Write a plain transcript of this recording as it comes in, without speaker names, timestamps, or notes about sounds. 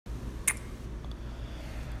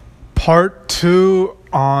Part 2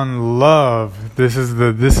 on love. This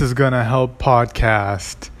is Gonna Help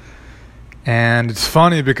podcast. And it's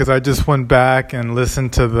funny because I just went back and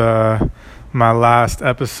listened to my last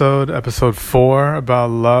episode 4 about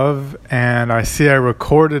love, and I see I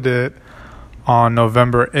recorded it on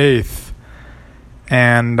November 8th.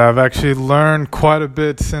 And I've actually learned quite a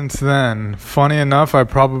bit since then. Funny enough, I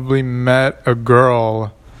probably met a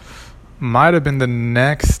girl, might have been the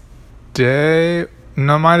next day.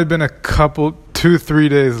 No, might have been 2-3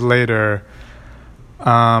 days later.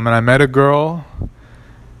 And I met a girl.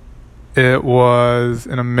 It was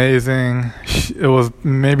it was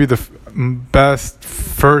maybe the best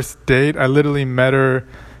first date. I literally met her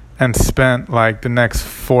and spent like the next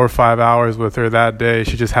 4 or 5 hours with her that day.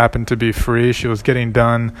 She just happened to be free. She was getting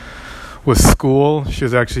done with school. She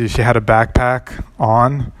had a backpack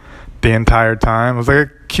on the entire time. It was like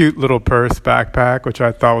a cute little purse backpack, which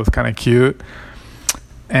I thought was kind of cute.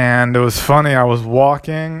 And it was funny, I was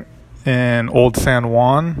walking in Old San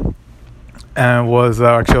Juan, and I was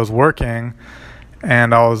working,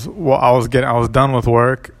 and I was done with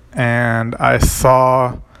work, and I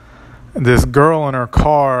saw this girl in her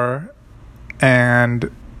car, and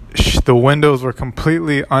the windows were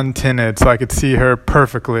completely untinted, so I could see her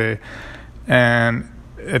perfectly. And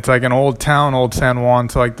it's like an old town, Old San Juan,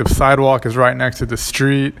 so like the sidewalk is right next to the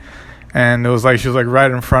street, and it was like she was like right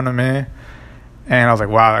in front of me. And I was like,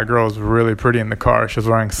 wow, that girl was really pretty in the car. She was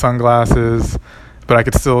wearing sunglasses, but I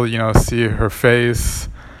could still, see her face.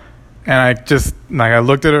 And I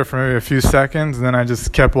looked at her for maybe a few seconds, and then I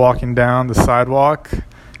just kept walking down the sidewalk.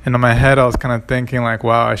 And in my head, I was kind of thinking like,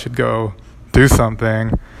 wow, I should go do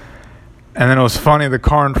something. And then it was funny, the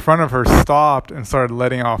car in front of her stopped and started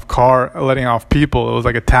letting off people. It was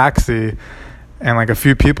like a taxi, and like a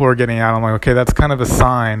few people were getting out. I'm like, okay, that's kind of a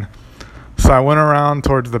sign. So I went around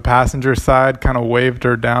towards the passenger side, kind of waved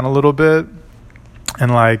her down a little bit,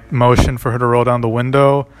 and like motioned for her to roll down the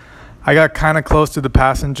window. I got kind of close to the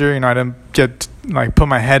passenger. I didn't get put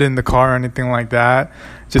my head in the car or anything like that.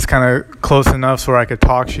 Just kind of close enough so where I could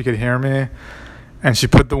talk, she could hear me. And she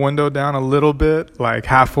put the window down a little bit, like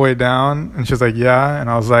halfway down. And she was like, yeah. And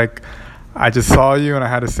I was like, I just saw you and I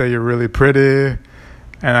had to say you're really pretty.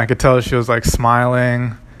 And I could tell she was like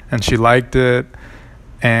smiling and she liked it.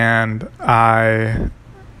 And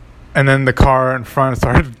then the car in front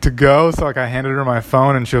started to go, so like I handed her my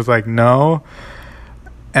phone and she was like, no.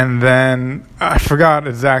 And then I forgot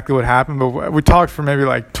exactly what happened, but we talked for maybe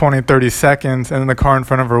like 20-30 seconds, and then the car in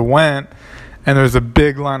front of her went, and there's a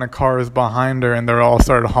big line of cars behind her, and they all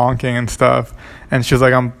started honking and stuff. And she was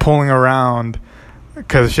like, I'm pulling around,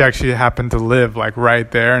 because she actually happened to live like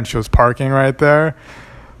right there, and she was parking right there.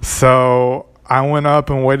 So I went up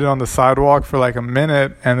and waited on the sidewalk for like a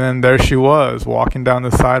minute, and then there she was, walking down the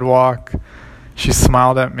sidewalk. She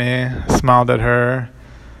smiled at me, smiled at her.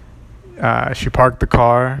 She parked the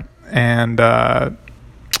car, and I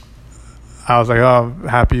was like, oh,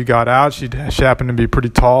 happy you got out. She happened to be pretty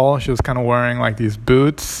tall. She was kind of wearing like these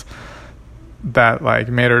boots that like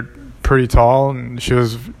made her pretty tall, and she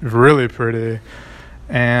was really pretty.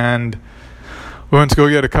 And we went to go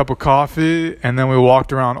get a cup of coffee, and then we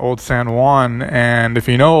walked around Old San Juan. And if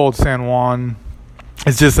you know Old San Juan,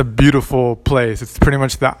 it's just a beautiful place. It's pretty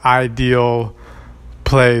much the ideal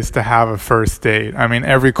place to have a first date. I mean,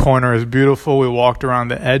 every corner is beautiful. We walked around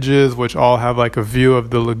the edges, which all have like a view of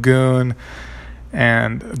the lagoon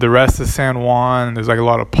and the rest of San Juan. There's like a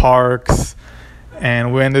lot of parks.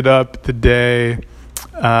 And we ended up the day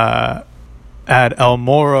at El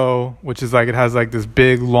Morro, which is like, it has like this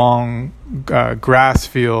big long grass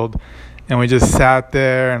field, and we just sat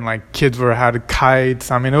there, and like kids had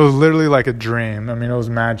kites. I mean, it was literally like a dream. I mean, it was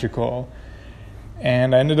magical.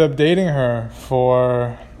 And I ended up dating her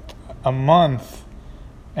for a month,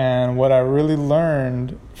 and what I really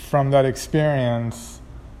learned from that experience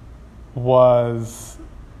was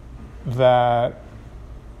that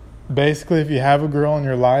basically, if you have a girl in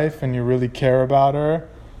your life and you really care about her,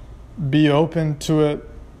 be open to it,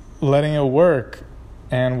 letting it work.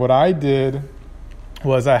 And what I did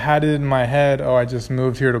was I had it in my head, I just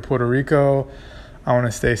moved here to Puerto Rico. I want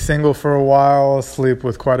to stay single for a while, sleep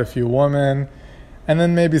with quite a few women, and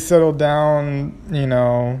then maybe settle down,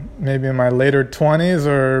 maybe in my later 20s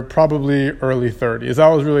or probably early 30s. I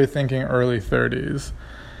was really thinking early 30s.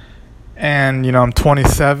 And, I'm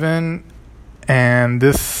 27, and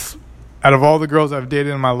this, out of all the girls I've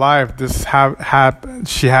dated in my life,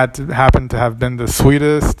 she had to happen to have been the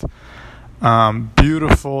sweetest,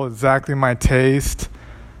 beautiful, exactly my taste,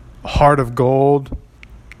 heart of gold,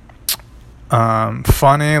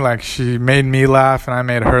 funny, like she made me laugh and I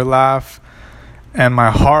made her laugh. And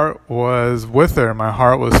my heart was with her. My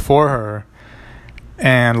heart was for her.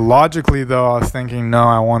 And logically, though, I was thinking, no,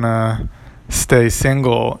 I want to stay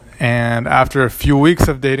single. And after a few weeks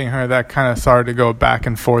of dating her, that kind of started to go back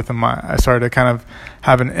and forth. I started to kind of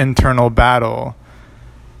have an internal battle.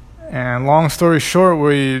 And long story short,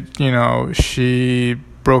 she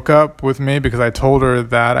broke up with me because I told her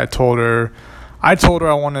that. I told her I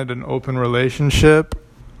wanted an open relationship,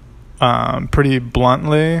 pretty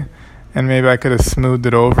bluntly. And maybe I could have smoothed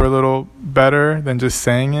it over a little better than just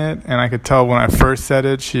saying it. And I could tell when I first said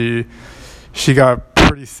it, she got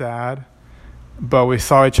pretty sad. But we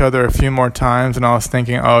saw each other a few more times, and I was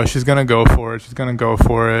thinking, oh, she's going to go for it. She's going to go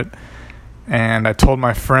for it. And I told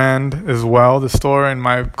my friend as well the story, and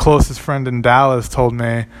my closest friend in Dallas told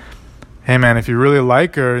me, hey, man, if you really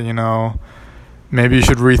like her, maybe you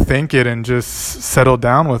should rethink it and just settle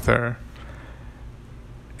down with her.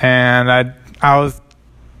 And I was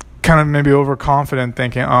kind of maybe overconfident,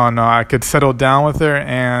 thinking, oh no, I could settle down with her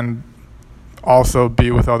and also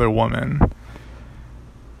be with other women.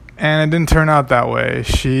 And it didn't turn out that way.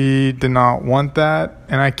 She did not want that,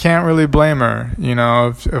 and I can't really blame her.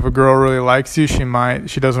 If a girl really likes you,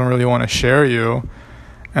 she doesn't really want to share you.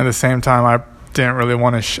 At the same time, I didn't really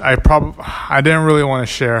want to I didn't really want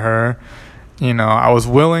to share her. I was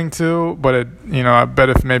willing to, but I bet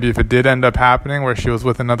if it did end up happening where she was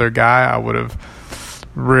with another guy, I would have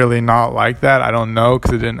really not like that. I don't know,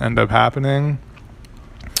 because it didn't end up happening.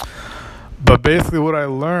 But basically what I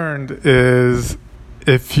learned is,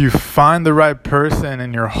 if you find the right person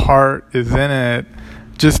and your heart is in it,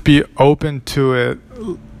 just be open to it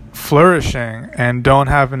flourishing, and don't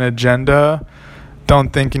have an agenda.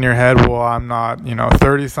 Don't think in your head, well, I'm not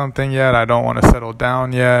 30 something yet, I don't want to settle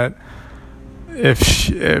down yet.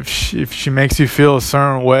 If she makes you feel a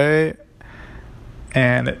certain way,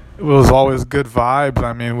 and it was always good vibes.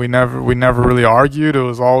 I mean, we never really argued. It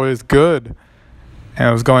was always good, and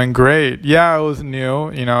it was going great. Yeah, it was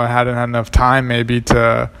new. I hadn't had enough time maybe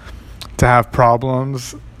to have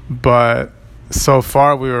problems, but so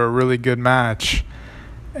far we were a really good match,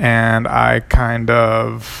 and I kind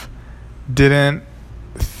of didn't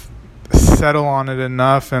settle on it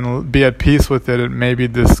enough and be at peace with it. And maybe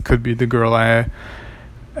this could be the girl I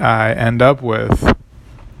end up with.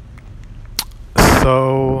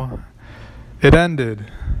 So it ended,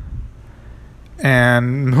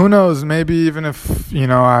 and who knows, maybe even if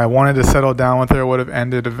I wanted to settle down with her, it would have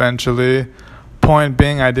ended eventually. Point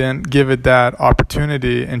being, I didn't give it that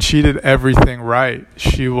opportunity, and she did everything right.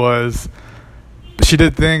 She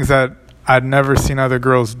did things that I'd never seen other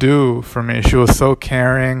girls do for me. She was so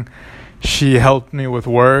caring. She helped me with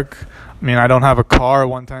work. I mean, I don't have a car.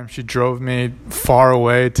 One time she drove me far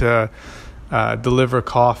away to deliver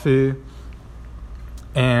coffee.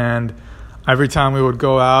 And every time we would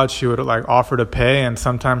go out, she would offer to pay, and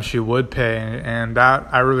sometimes she would pay, and that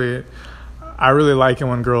I really like it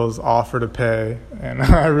when girls offer to pay, and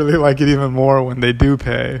I really like it even more when they do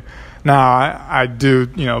pay. Now I do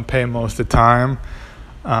pay most of the time,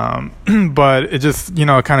 but it just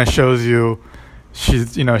it kind of shows you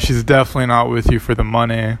she's definitely not with you for the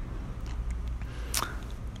money.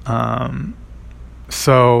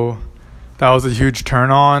 So that was a huge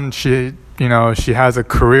turn on. She has a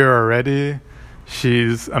career already.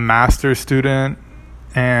 She's a master's student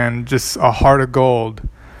and just a heart of gold.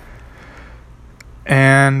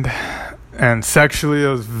 And sexually, I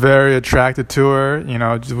was very attracted to her.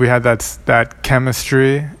 We had that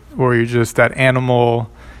chemistry where you just, that animal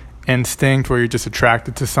instinct where you're just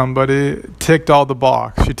attracted to somebody. Ticked all the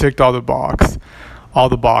box. She ticked all the boxes.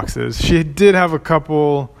 She did have a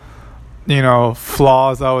couple,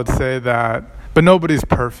 flaws, I would say, that. But nobody's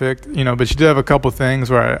perfect, but she did have a couple things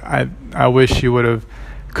where I wish she could have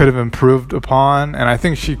improved upon, and I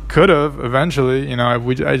think she could have eventually. I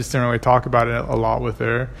just didn't really talk about it a lot with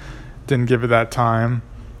her, didn't give her that time.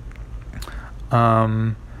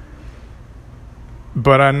 But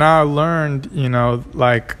I now learned,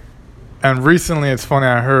 and recently it's funny,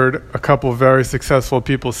 I heard a couple very successful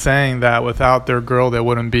people saying that without their girl they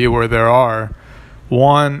wouldn't be where they are.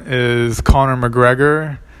 One is Conor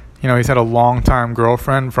McGregor. He's had a long-time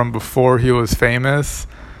girlfriend from before he was famous,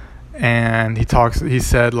 and he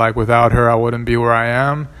said, without her, I wouldn't be where I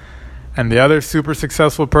am. And the other super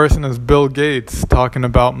successful person is Bill Gates, talking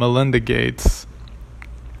about Melinda Gates.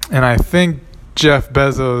 And I think Jeff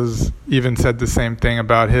Bezos even said the same thing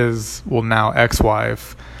about his, now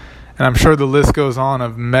ex-wife. And I'm sure the list goes on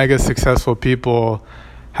of mega successful people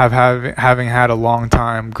having had a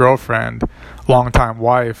long-time girlfriend, long-time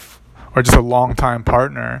wife, or just a long-time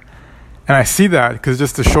partner. And I see that because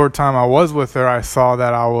just the short time I was with her, I saw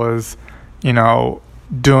that I was,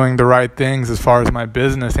 doing the right things as far as my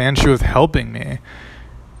business, and she was helping me.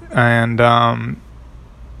 And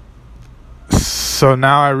so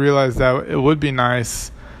now I realize that it would be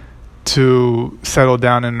nice to settle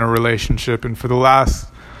down in a relationship. And for the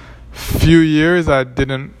last few years, I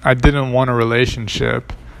didn't want a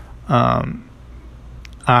relationship.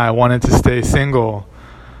 I wanted to stay single.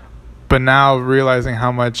 But now, realizing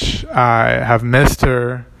how much I have missed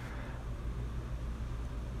her,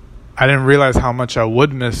 I didn't realize how much I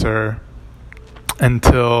would miss her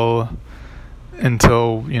until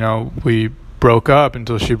we broke up,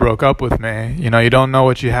 until she broke up with me. You don't know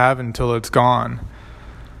what you have until it's gone.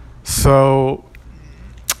 So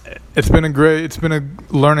it's been a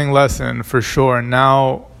learning lesson for sure. And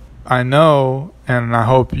now I know, and I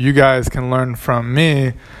hope you guys can learn from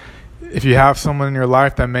me, if you have someone in your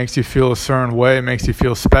life that makes you feel a certain way, makes you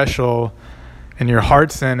feel special, and your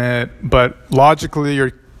heart's in it, but logically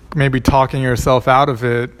you're maybe talking yourself out of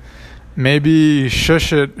it, maybe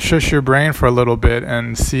shush your brain for a little bit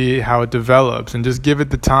and see how it develops, and just give it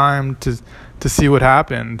the time to see what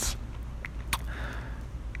happens.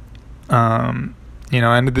 End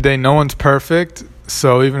of the day, no one's perfect.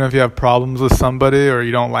 So even if you have problems with somebody or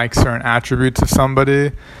you don't like certain attributes of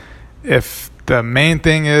somebody, if the main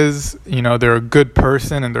thing is, they're a good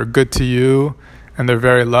person and they're good to you and they're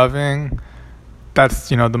very loving, that's,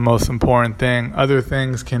 the most important thing. Other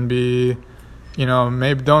things can be,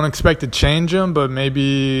 maybe don't expect to change them, but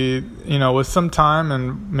maybe, with some time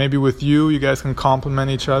and maybe with you guys can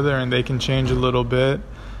complement each other and they can change a little bit.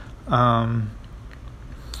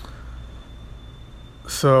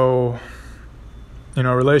 So,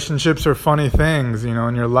 relationships are funny things, in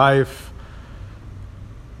your life.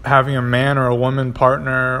 Having a man or a woman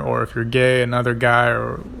partner, or if you're gay, another guy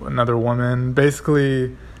or another woman,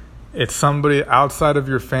 basically it's somebody outside of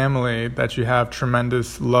your family that you have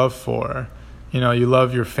tremendous love for. You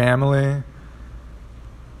love your family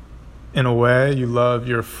in a way, you love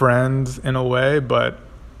your friends in a way, but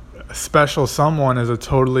a special someone is a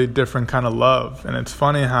totally different kind of love. And it's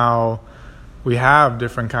funny how we have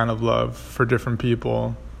different kind of love for different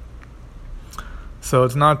people. So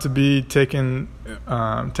it's not to be taken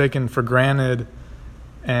for granted.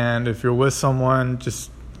 And if you're with someone,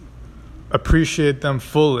 just appreciate them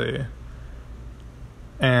fully.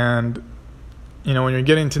 And, when you're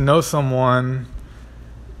getting to know someone,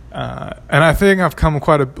 and I think I've come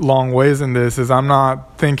quite a long ways in this, is I'm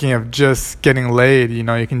not thinking of just getting laid. You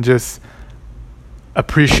can just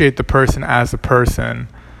appreciate the person as a person.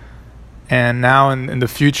 And now in the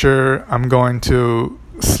future, I'm going to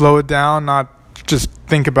slow it down, not just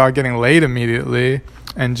think about getting laid immediately,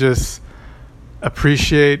 and just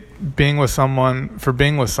appreciate being with someone for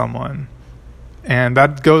being with someone. And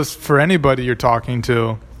that goes for anybody you're talking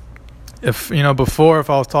to. If I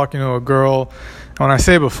was talking to a girl, and when I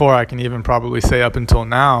say before, I can even probably say up until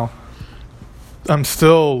now, I'm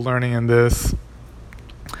still learning in this.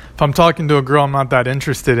 If I'm talking to a girl I'm not that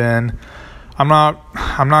interested in, I'm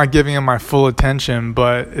not giving him my full attention,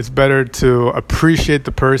 but it's better to appreciate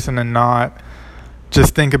the person and not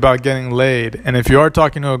just think about getting laid. And if you are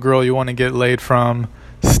talking to a girl you want to get laid from,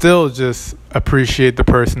 still just appreciate the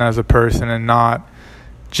person as a person and not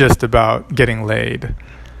just about getting laid.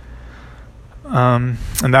 And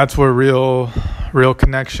that's where real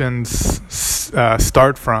connections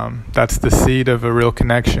start from. That's the seed of a real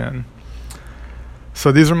connection.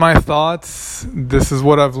 So these are my thoughts. This is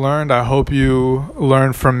what I've learned. I hope you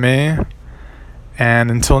learn from me. And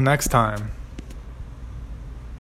until next time.